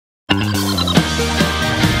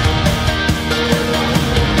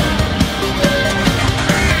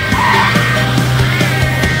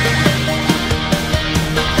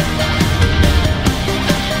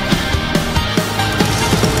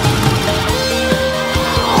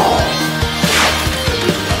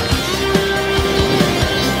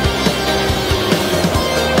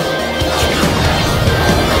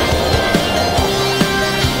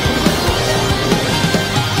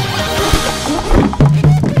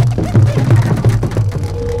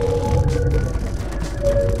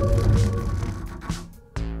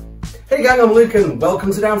gang, I'm Luke and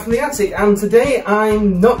welcome to Down from the Attic, and today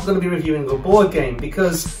I'm not going to be reviewing a board game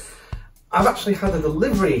because I've actually had a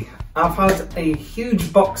delivery. I've had a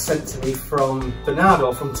huge box sent to me from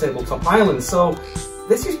Bernardo from Tabletop Island, so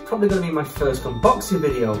this is probably going to be my first unboxing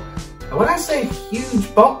video. And when I say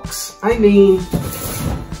huge box, I mean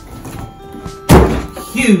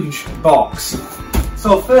huge box.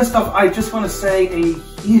 So first off, I just want to say a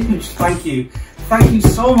huge thank you. Thank you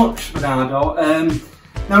so much, Bernardo.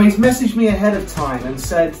 Now he's messaged me ahead of time and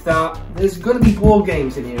said that there's going to be board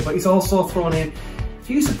games in here, but he's also thrown in a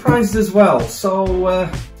few surprises as well. So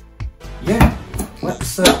yeah,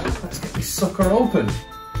 let's get this sucker open.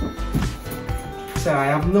 So I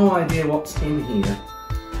have no idea what's in here,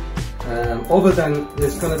 other than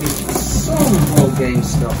there's going to be some board game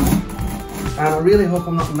stuff. And I really hope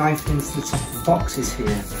I'm not knifed into the top of the boxes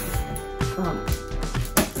here.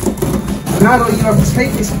 Bernardo, you have to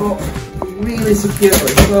take this book really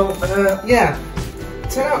securely. So yeah,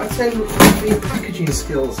 10 out of 10 for your packaging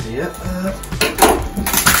skills here.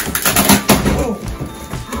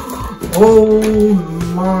 Oh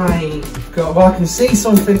my god! Well, I can see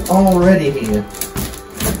something already here,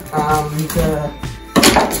 and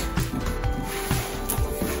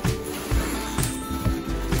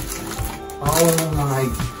oh my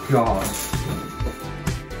god!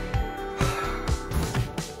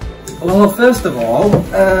 Well, first of all,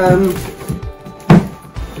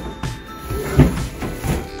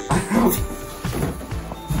 I have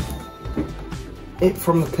it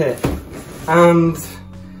from the pit, and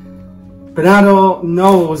Bernardo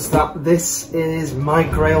knows that this is my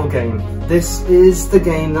grail game. This is the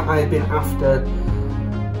game that I've been after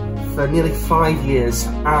for nearly 5 years,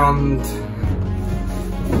 and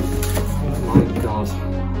oh my god,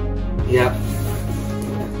 yeah.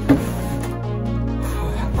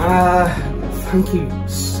 Thank you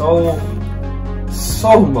so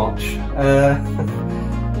much.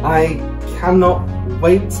 I cannot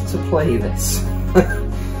wait to play this.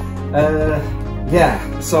 Yeah,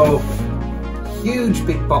 so huge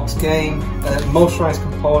big box game, motorized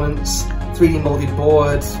components, 3D molded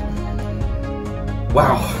board.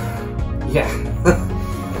 Wow, yeah.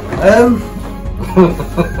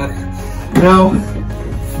 Now,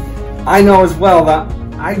 I know as well that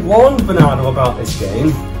I warned Bernardo about this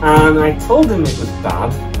game, and I told him it was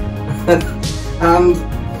bad, and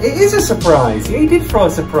it is a surprise. He did throw a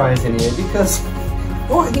surprise in here, because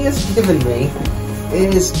what he has given me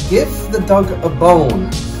is Give the Dog a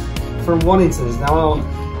Bone from Wanningtons. Now,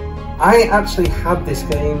 I actually had this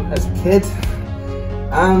game as a kid,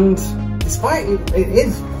 and despite it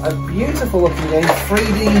is a beautiful looking game,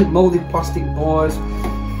 3D moulded plastic board,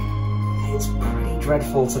 it's pretty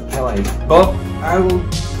dreadful to play, but I will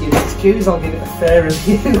give it excuse, I'll give it a fair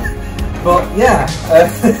review. But yeah,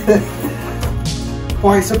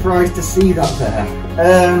 quite surprised to see that there.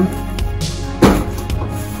 What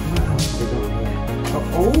else have we got here?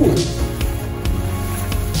 Oh,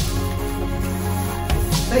 I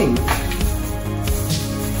think.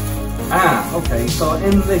 Okay, so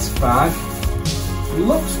in this bag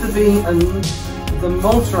looks to be the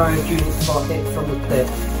motorised unit for it from the pit.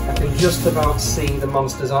 I can just about see the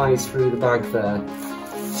monster's eyes through the bag there.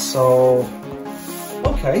 So,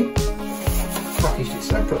 okay, packaged it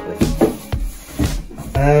separately.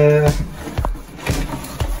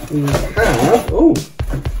 We have, oh,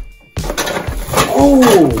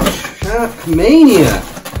 Sharkmania.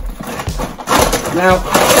 Now,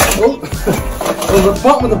 well, the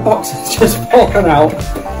bottom of the box has just fallen out.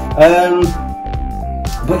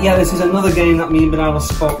 But yeah, this is another game that me and Bernardo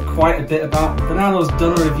spoke quite a bit about. Bernardo's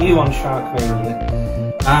done a review on Sharkmania,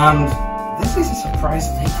 and this is a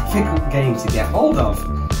surprisingly difficult game to get hold of.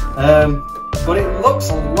 But it looks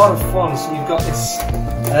a lot of fun. So you've got this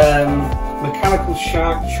mechanical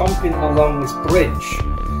shark chomping along this bridge,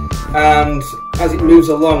 and as it moves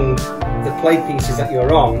along, the play pieces that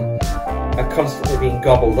you're on are constantly being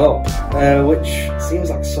gobbled up, which seems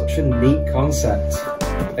like such a neat concept.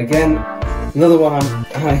 Again, another one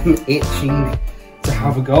I'm itching to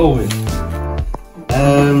have a go with.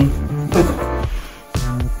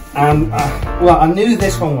 Well, I knew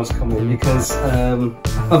this one was coming because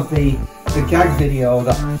of the gag video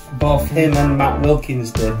that both him and Matt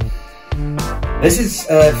Wilkins did. This is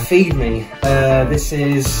Feed Me. This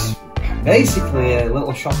is basically a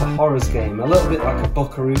little Shop of Horrors game, a little bit like a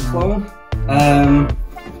Buckaroo clone. And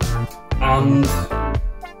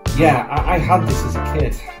yeah, I had this as a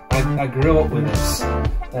kid. I grew up with this.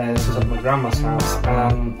 This was at my grandma's house.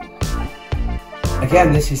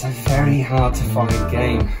 Again, this is a very hard to find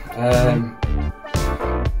game.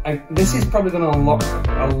 This is probably going to unlock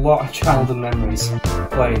a lot of childhood memories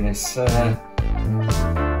playing this.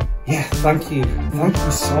 yeah, thank you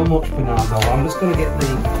so much, Bernardo. I'm just going to get the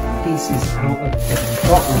pieces out of the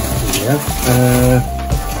bottom here.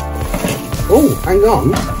 Oh, hang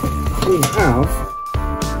on, we have a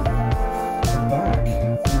bag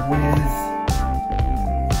with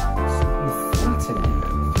something flat in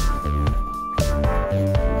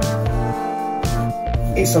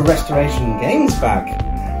it. It's a Restoration Games bag.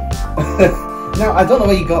 Now, I don't know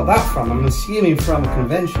where you got that from. I'm assuming from a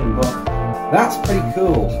convention, but that's pretty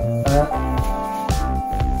cool.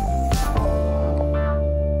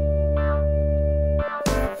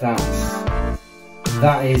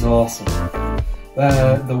 That is awesome.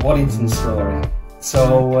 The Waddington story.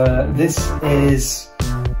 So this is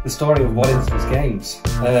the story of Waddington's games.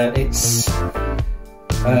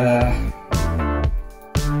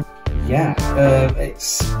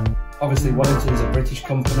 It's obviously Waddington's a British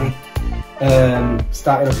company.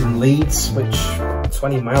 Started up in Leeds, which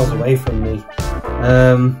 20 miles away from me.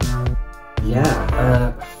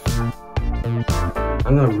 I'm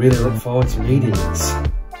gonna really look forward to reading this.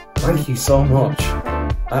 Thank you so much.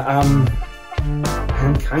 I'm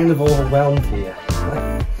kind of overwhelmed here.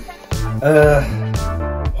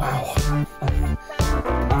 Wow.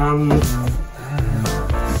 And I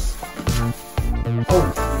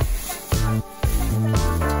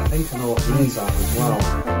think I know what these are as well.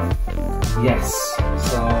 Yes,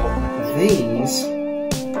 so these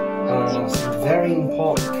are some very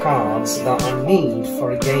important cards that I need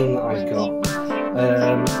for a game that I've got.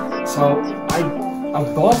 So I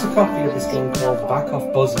bought a copy of this game called Back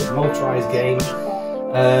Off Buzzard, a motorised game.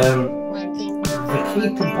 The key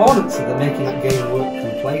components of making that game work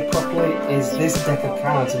and play properly is this deck of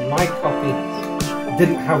cards, and my copy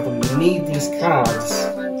didn't have them. You need these cards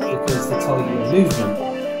because they tell you your movement.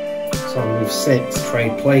 So move 6,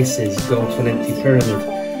 trade places, go to an empty pyramid.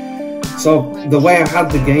 So the way I had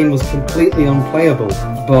the game was completely unplayable,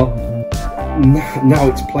 but now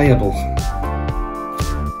it's playable.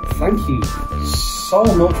 Thank you so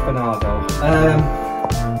much, Bernardo.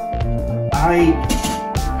 I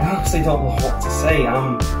honestly don't know what to say.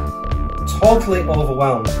 I'm totally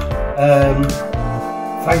overwhelmed.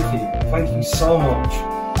 Thank you so much.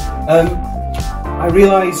 I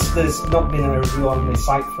realise there's not been a review on my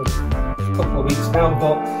site for a couple of weeks now,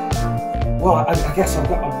 but well, I guess I've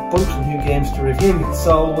got a bunch of new games to review.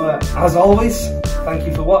 So as always, thank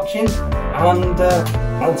you for watching, and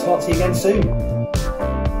I'll talk to you again soon.